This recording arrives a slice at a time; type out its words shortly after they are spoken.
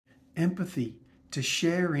empathy, to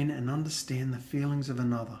share in and understand the feelings of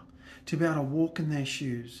another, to be able to walk in their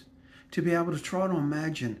shoes, to be able to try to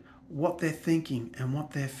imagine what they're thinking and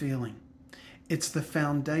what they're feeling. It's the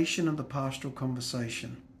foundation of the pastoral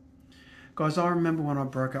conversation. Guys, I remember when I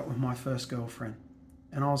broke up with my first girlfriend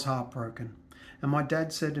and I was heartbroken. And my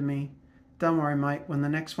dad said to me, "Don't worry, mate, when the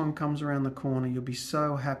next one comes around the corner, you'll be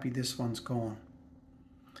so happy this one's gone."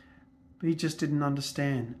 But he just didn't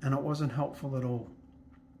understand, and it wasn't helpful at all.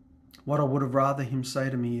 What I would have rather him say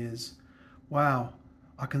to me is, "Wow,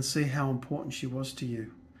 I can see how important she was to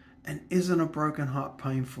you. And isn't a broken heart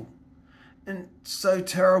painful? And so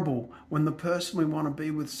terrible when the person we want to be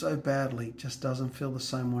with so badly just doesn't feel the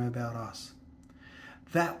same way about us."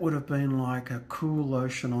 That would have been like a cool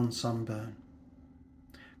lotion on sunburn.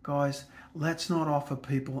 Guys, let's not offer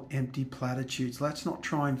people empty platitudes. Let's not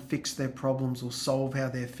try and fix their problems or solve how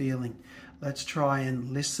they're feeling. Let's try and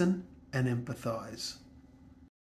listen and empathize.